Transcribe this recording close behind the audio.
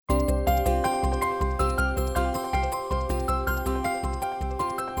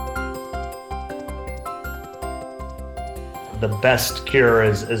the best cure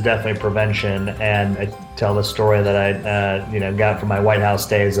is definitely prevention. And I tell the story that I got from my White House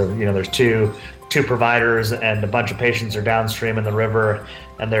days of, there's two providers and a bunch of patients are downstream in the river,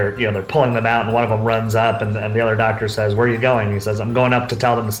 and they're pulling them out, and one of them runs up, and the other doctor says, "Where are you going?" He says, "I'm going up to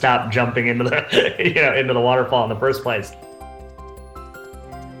tell them to stop jumping into the into the waterfall in the first place."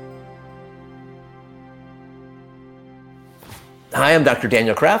 Hi, I'm Dr.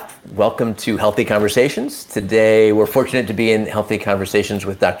 Daniel Kraft. Welcome to Healthy Conversations. Today, we're fortunate to be in Healthy Conversations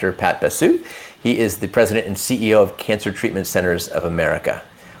with Dr. Pat Basu. He is the president and CEO of Cancer Treatment Centers of America.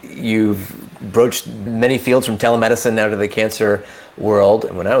 You've broached many fields from telemedicine now to the cancer world.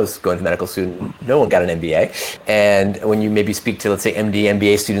 And when I was going to medical school, no one got an MBA. And when you maybe speak to, let's say, MD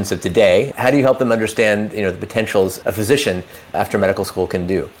MBA students of today, how do you help them understand, the potentials a physician after medical school can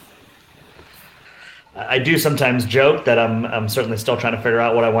do? I do sometimes joke that I'm certainly still trying to figure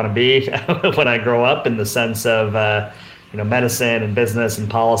out what I want to be when I grow up, in the sense of medicine and business and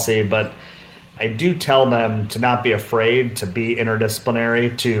policy. But I do tell them to not be afraid to be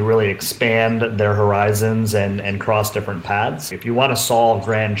interdisciplinary, to really expand their horizons and cross different paths. If you want to solve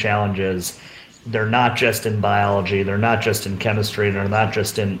grand challenges, they're not just in biology, they're not just in chemistry, they're not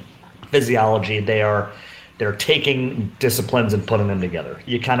just in physiology. They're taking disciplines and putting them together.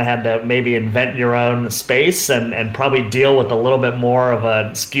 You kind of had to maybe invent your own space and probably deal with a little bit more of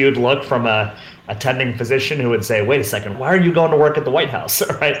a skewed look from a attending physician who would say, "Wait a second, why are you going to work at the White House?"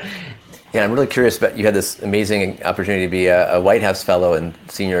 Right? Yeah, I'm really curious about, you had this amazing opportunity to be a White House fellow and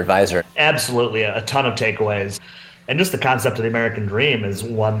senior advisor. Absolutely, a ton of takeaways. And just the concept of the American dream is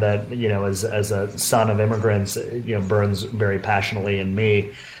one that, as a son of immigrants, burns very passionately in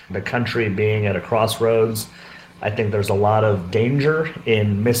me. The country being at a crossroads, I think there's a lot of danger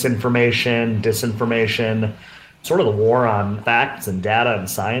in misinformation, disinformation. Sort of the war on facts and data and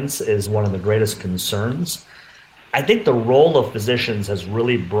science is one of the greatest concerns. I think the role of physicians has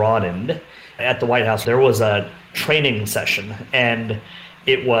really broadened. At the White House, there was a training session, and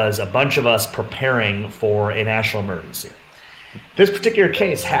it was a bunch of us preparing for a national emergency. This particular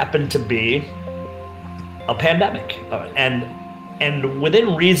case happened to be a pandemic. And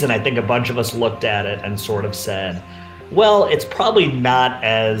within reason, I think a bunch of us looked at it and sort of said, well, it's probably not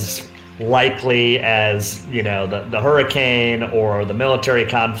as likely as, the hurricane or the military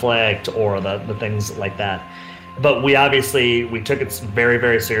conflict or the things like that. But we took it very,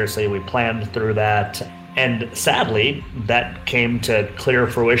 very seriously. We planned through that. And sadly, that came to clear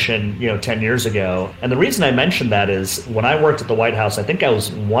fruition, 10 years ago. And the reason I mentioned that is when I worked at the White House, I think I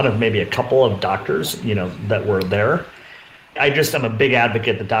was one of maybe a couple of doctors, that were there. I'm a big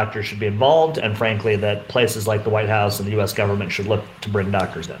advocate that doctors should be involved, and frankly, that places like the White House and the U.S. government should look to bring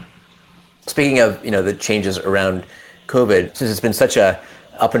doctors in. Speaking of, the changes around COVID, since it's been such a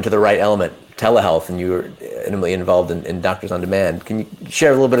up and to the right element, telehealth, and you were intimately involved in Doctors on Demand, can you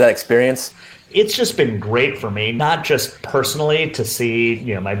share a little bit of that experience? It's just been great for me, not just personally to see,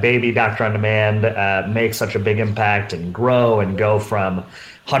 my baby Doctor on Demand make such a big impact and grow and go from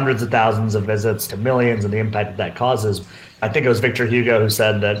hundreds of thousands of visits to millions, and the impact that causes. I think it was Victor Hugo who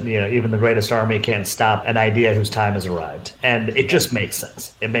said that, even the greatest army can't stop an idea whose time has arrived. And it just makes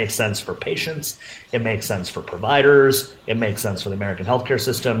sense. It makes sense for patients. It makes sense for providers. It makes sense for the American healthcare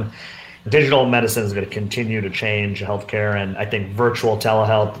system. Digital medicine is going to continue to change healthcare, and I think virtual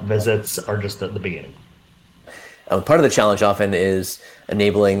telehealth visits are just the beginning. Part of the challenge often is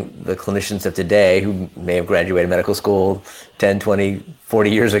enabling the clinicians of today who may have graduated medical school 10, 20, 40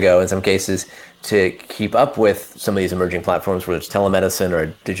 years ago in some cases to keep up with some of these emerging platforms, whether it's telemedicine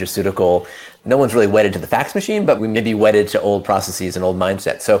or digiceutical. No one's really wedded to the fax machine, but we may be wedded to old processes and old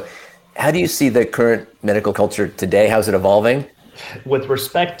mindsets. So how do you see the current medical culture today? How's it evolving? With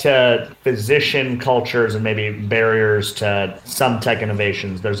respect to physician cultures and maybe barriers to some tech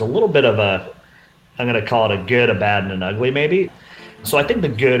innovations, there's a little bit of I'm going to call it a good, a bad, and an ugly maybe. So I think the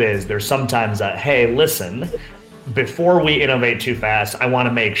good is there's sometimes hey, listen, before we innovate too fast, I want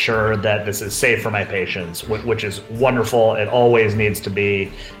to make sure that this is safe for my patients, which is wonderful. It always needs to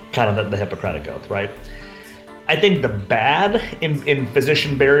be kind of the Hippocratic Oath, right? I think the bad in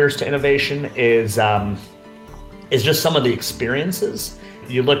physician barriers to innovation is just some of the experiences.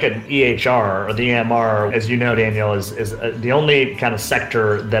 You look at EHR or the EMR, as you know, Daniel, is the only kind of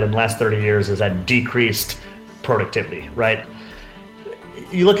sector that in the last 30 years has had decreased productivity, right?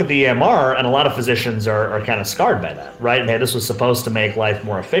 You look at the EMR, and a lot of physicians are kind of scarred by that, right? Hey, this was supposed to make life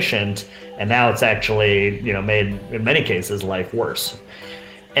more efficient, and now it's actually, made, in many cases, life worse.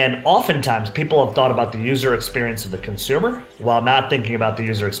 And oftentimes, people have thought about the user experience of the consumer while not thinking about the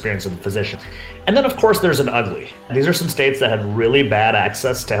user experience of the physician. And then, of course, there's an ugly. These are some states that had really bad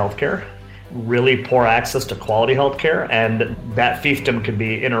access to healthcare. really poor access to quality healthcare, and that fiefdom could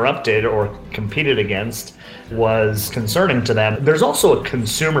be interrupted or competed against was concerning to them. There's also a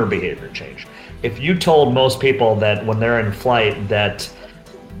consumer behavior change. If you told most people that when they're in flight that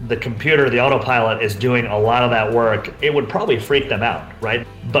the computer, the autopilot is doing a lot of that work, it would probably freak them out, right?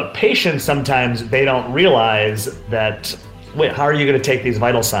 But patients, sometimes they don't realize that, wait, how are you going to take these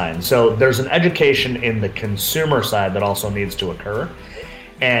vital signs? So there's an education in the consumer side that also needs to occur.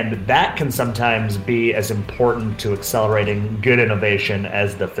 And that can sometimes be as important to accelerating good innovation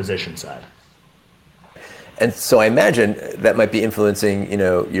as the physician side. And so I imagine that might be influencing,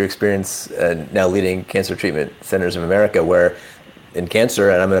 your experience now leading Cancer Treatment Centers of America, where in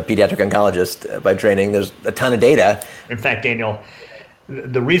cancer, and I'm a pediatric oncologist by training, there's a ton of data. In fact, Daniel,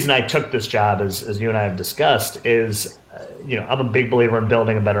 the reason I took this job, as you and I have discussed, is, I'm a big believer in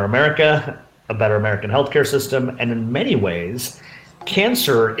building a better America, a better American healthcare system, and in many ways,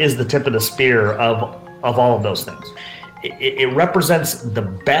 cancer is the tip of the spear of all of those things. It represents the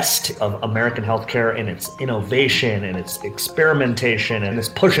best of American healthcare in its innovation and its experimentation and its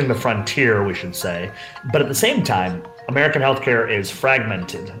pushing the frontier, we should say. But at the same time, American healthcare is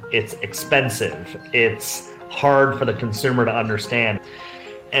fragmented, it's expensive, it's hard for the consumer to understand.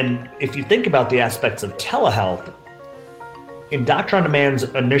 And if you think about the aspects of telehealth, in Doctor on Demand's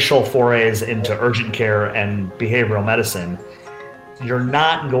initial forays into urgent care and behavioral medicine, you're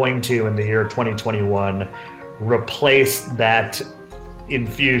not going to, in the year 2021, replace that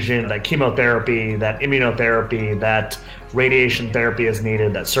infusion, that chemotherapy, that immunotherapy, that radiation therapy is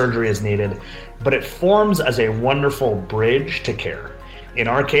needed, that surgery is needed, but it forms as a wonderful bridge to care. In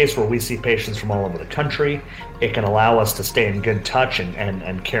our case, where we see patients from all over the country, it can allow us to stay in good touch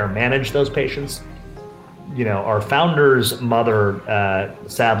and care manage those patients. Our founder's mother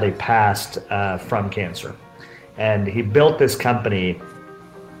sadly passed from cancer. And he built this company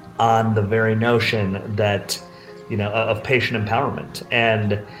on the very notion that, of patient empowerment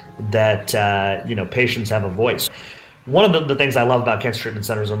and that, patients have a voice. One of the things I love about Cancer Treatment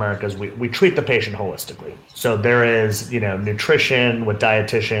Centers of America is we treat the patient holistically. So there is, nutrition with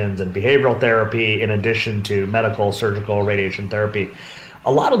dietitians and behavioral therapy in addition to medical, surgical, radiation therapy.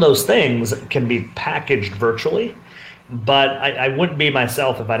 A lot of those things can be packaged virtually, but I wouldn't be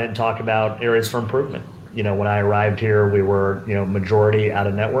myself if I didn't talk about areas for improvement. When I arrived here, we were, majority out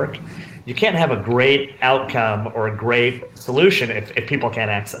of network. You can't have a great outcome or a great solution if people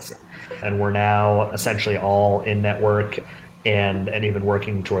can't access it. And we're now essentially all in network and even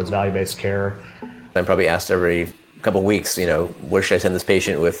working towards value-based care. I'm probably asked every couple of weeks, where should I send this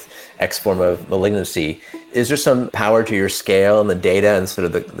patient with X form of malignancy? Is there some power to your scale and the data and sort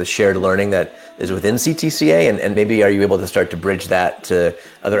of the shared learning that is within CTCA? And maybe are you able to start to bridge that to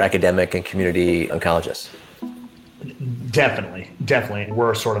other academic and community oncologists? Definitely.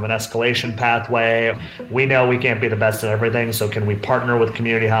 We're sort of an escalation pathway. We know we can't be the best at everything. So can we partner with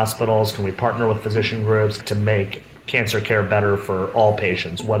community hospitals? Can we partner with physician groups to make cancer care better for all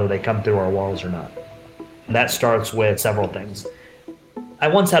patients, whether they come through our walls or not? That starts with several things. I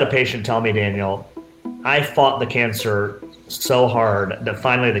once had a patient tell me, Daniel, I fought the cancer so hard that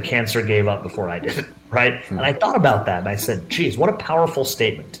finally the cancer gave up before I did, right? And I thought about that and I said, geez, what a powerful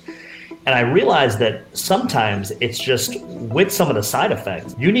statement. And I realized that sometimes it's just with some of the side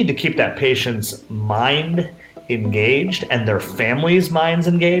effects, you need to keep that patient's mind engaged and their family's minds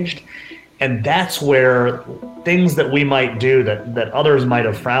engaged. And that's where things that we might do that others might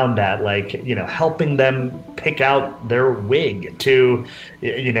have frowned at, like, helping them pick out their wig to,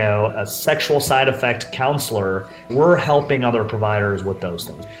 a sexual side effect counselor, we're helping other providers with those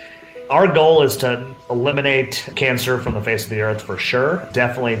things. Our goal is to eliminate cancer from the face of the earth for sure.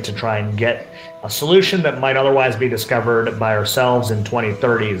 Definitely to try and get a solution that might otherwise be discovered by ourselves in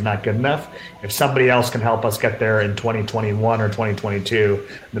 2030 is not good enough. If somebody else can help us get there in 2021 or 2022,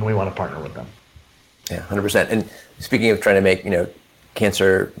 then we want to partner with them. Yeah, 100%. And speaking of trying to make,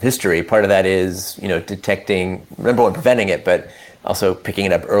 cancer history, part of that is, detecting, number one, preventing it, but also picking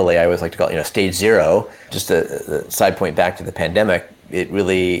it up early. I always like to call it, stage zero. Just a side point back to the pandemic. It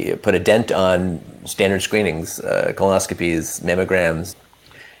really put a dent on standard screenings, colonoscopies, mammograms.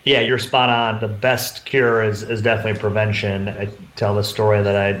 Yeah, you're spot on. The best cure is definitely prevention. I tell the story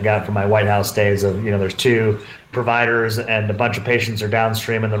that I got from my White House days of, there's two providers and a bunch of patients are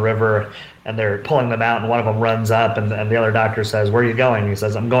downstream in the river and they're pulling them out, and one of them runs up and the other doctor says, "Where are you going?" He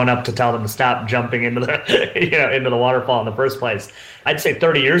says, "I'm going up to tell them to stop jumping into the into the waterfall in the first place." I'd say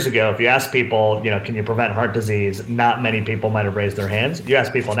 30 years ago, if you ask people, can you prevent heart disease, not many people might have raised their hands. You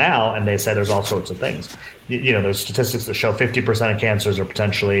ask people now and they say there's all sorts of things. There's statistics that show 50% of cancers are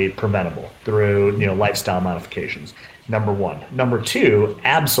potentially preventable through lifestyle modifications. Number one. Number two,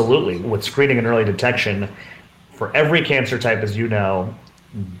 absolutely, with screening and early detection, for every cancer type, as you know,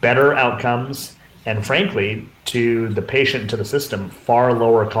 better outcomes, and frankly, to the patient, to the system, far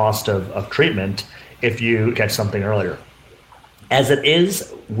lower cost of treatment if you catch something earlier. As it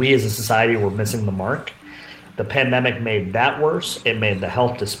is, we as a society were missing the mark. The pandemic made that worse. It made the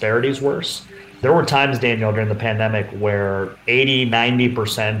health disparities worse. There were times, Daniel, during the pandemic where 80,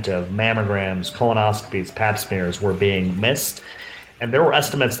 90% of mammograms, colonoscopies, pap smears were being missed. And there were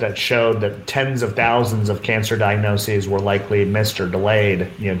estimates that showed that tens of thousands of cancer diagnoses were likely missed or delayed,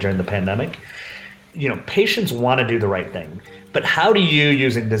 during the pandemic. Patients want to do the right thing, but how do you,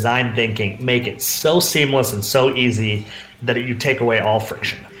 using design thinking, make it so seamless and so easy that you take away all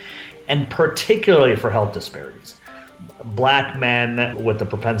friction? And particularly for health disparities. Black men with the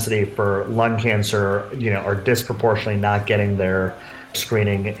propensity for lung cancer, are disproportionately not getting their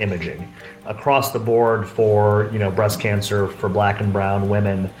screening imaging. Across the board for, breast cancer for Black and brown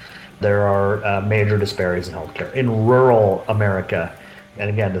women, there are major disparities in healthcare. In rural America, and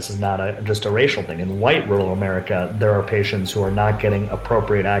again, this is not just a racial thing, in white rural America, there are patients who are not getting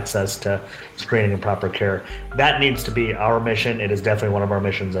appropriate access to screening and proper care. That needs to be our mission. It is definitely one of our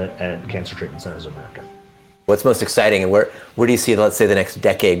missions at Cancer Treatment Centers of America. What's most exciting, and where do you see, let's say, the next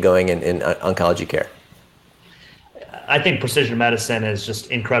decade going in oncology care? I think precision medicine is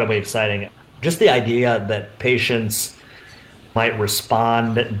just incredibly exciting. Just the idea that patients might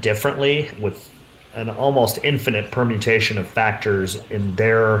respond differently with an almost infinite permutation of factors in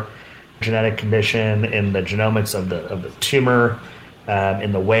their genetic condition, in the genomics of the tumor,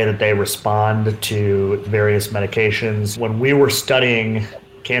 in the way that they respond to various medications. When we were studying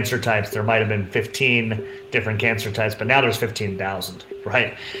cancer types, there might have been 15 different cancer types, but now there's 15,000,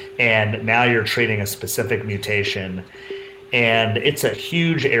 right? And now you're treating a specific mutation. And it's a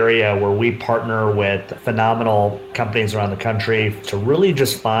huge area where we partner with phenomenal companies around the country to really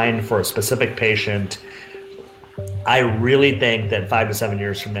just find for a specific patient. I really think that 5 to 7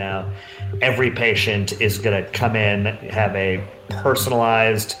 years from now, every patient is going to come in, have a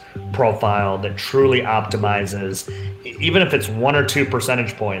personalized profile that truly optimizes, even if it's 1 or 2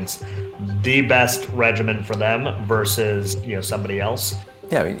 percentage points, the best regimen for them versus somebody else.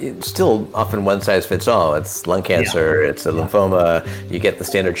 Yeah, it's still often one size fits all. It's lung cancer, it's a lymphoma, you get the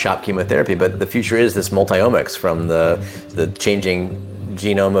standard CHOP chemotherapy, but the future is this multi-omics, from the changing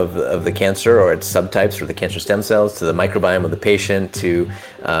genome of the cancer or its subtypes or the cancer stem cells to the microbiome of the patient to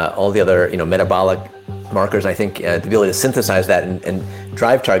all the other metabolic markers. I think the ability to synthesize that and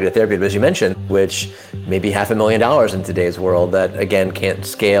drive targeted therapy, but as you mentioned, which may be $500,000 in today's world, that again can't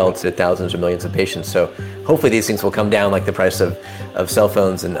scale to thousands or millions of patients. So hopefully these things will come down like the price of cell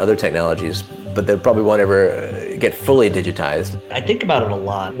phones and other technologies, but they probably won't ever get fully digitized. I think about it a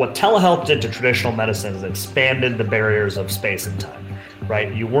lot. What telehealth did to traditional medicine is it expanded the barriers of space and time,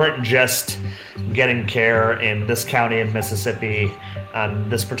 right? You weren't just getting care in this county in Mississippi on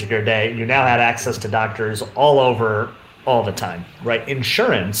this particular day. You now had access to doctors all over all the time, right?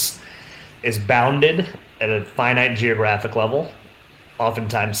 Insurance is bounded at a finite geographic level,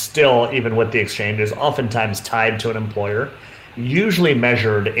 oftentimes still, even with the exchanges, oftentimes tied to an employer, usually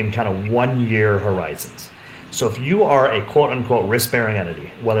measured in kind of 1 year horizons. So if you are a quote unquote risk-bearing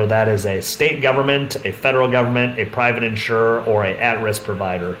entity, whether that is a state government, a federal government, a private insurer, or a at-risk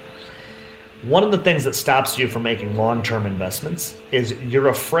provider, one of the things that stops you from making long-term investments is you're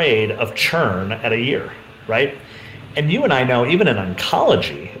afraid of churn at a year, right? And you and I know, even in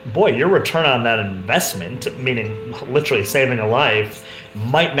oncology, boy, your return on that investment, meaning literally saving a life,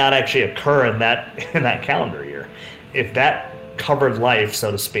 might not actually occur in that calendar year. If that covered life,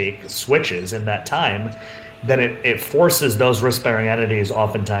 so to speak, switches in that time, then it forces those risk-bearing entities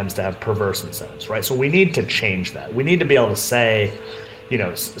oftentimes to have perverse incentives, right? So we need to change that. We need to be able to say,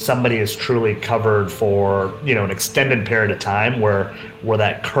 somebody is truly covered for, an extended period of time where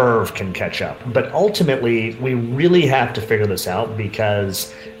that curve can catch up. But ultimately, we really have to figure this out,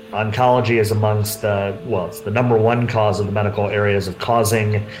 because oncology is amongst it's the number one cause of the medical areas of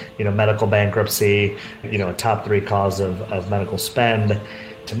causing, medical bankruptcy, a top 3 cause of medical spend.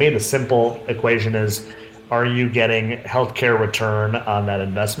 To me, the simple equation is, are you getting healthcare return on that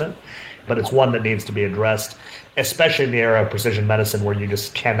investment? But it's one that needs to be addressed, especially in the era of precision medicine, where you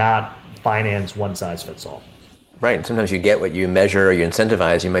just cannot finance one size fits all. Right. And sometimes you get what you measure or you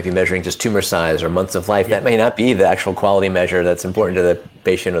incentivize. You might be measuring just tumor size or months of life. That may not be the actual quality measure that's important to the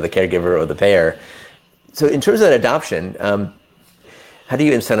patient or the caregiver or the payer. So in terms of that adoption, how do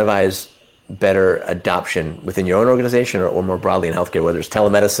you incentivize better adoption within your own organization or more broadly in healthcare, whether it's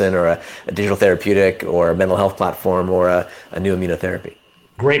telemedicine or a digital therapeutic or a mental health platform or a new immunotherapy?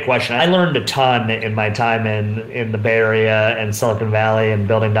 Great question. I learned a ton in my time in the Bay Area and Silicon Valley and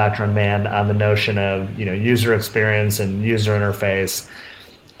building Doctor on Demand on the notion of user experience and user interface.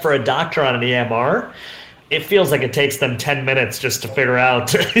 For a doctor on an EMR, it feels like it takes them 10 minutes just to figure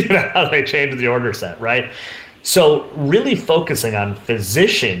out how they change the order set, right? So really focusing on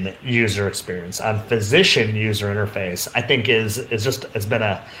physician user experience, on physician user interface, I think it's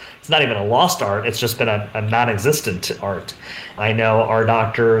not even a lost art, it's just been a non-existent art. I know our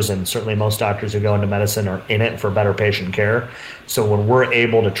doctors, and certainly most doctors who go into medicine, are in it for better patient care. So when we're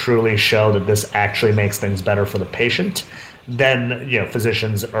able to truly show that this actually makes things better for the patient, then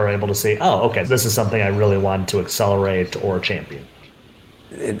physicians are able to see, oh, okay, this is something I really want to accelerate or champion.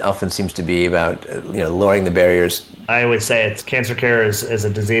 It often seems to be about lowering the barriers. I always say cancer care is a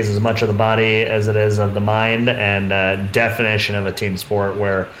disease as much of the body as it is of the mind, and a definition of a team sport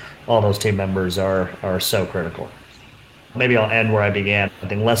where all those team members are so critical. Maybe I'll end where I began. I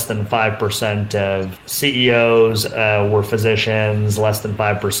think less than 5% of CEOs were physicians, less than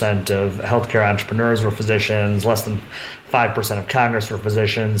 5% of healthcare entrepreneurs were physicians, less than 5% of Congress were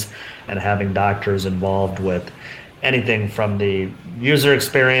physicians, and having doctors involved with anything from the user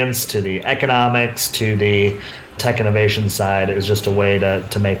experience to the economics to the tech innovation side is just a way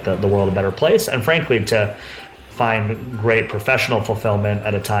to make the world a better place, and frankly to find great professional fulfillment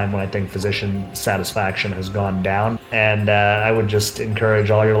at a time when I think physician satisfaction has gone down. And I would just encourage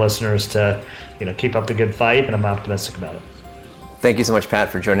all your listeners to keep up the good fight, and I'm optimistic about it. Thank you so much, Pat,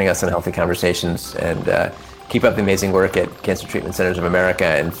 for joining us on Healthy Conversations, and keep up the amazing work at Cancer Treatment Centers of America.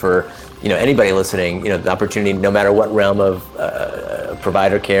 And for anybody listening, the opportunity, no matter what realm of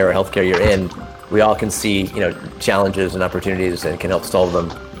provider care or healthcare you're in, we all can see challenges and opportunities and can help solve them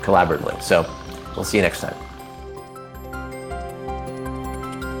collaboratively. So we'll see you next time.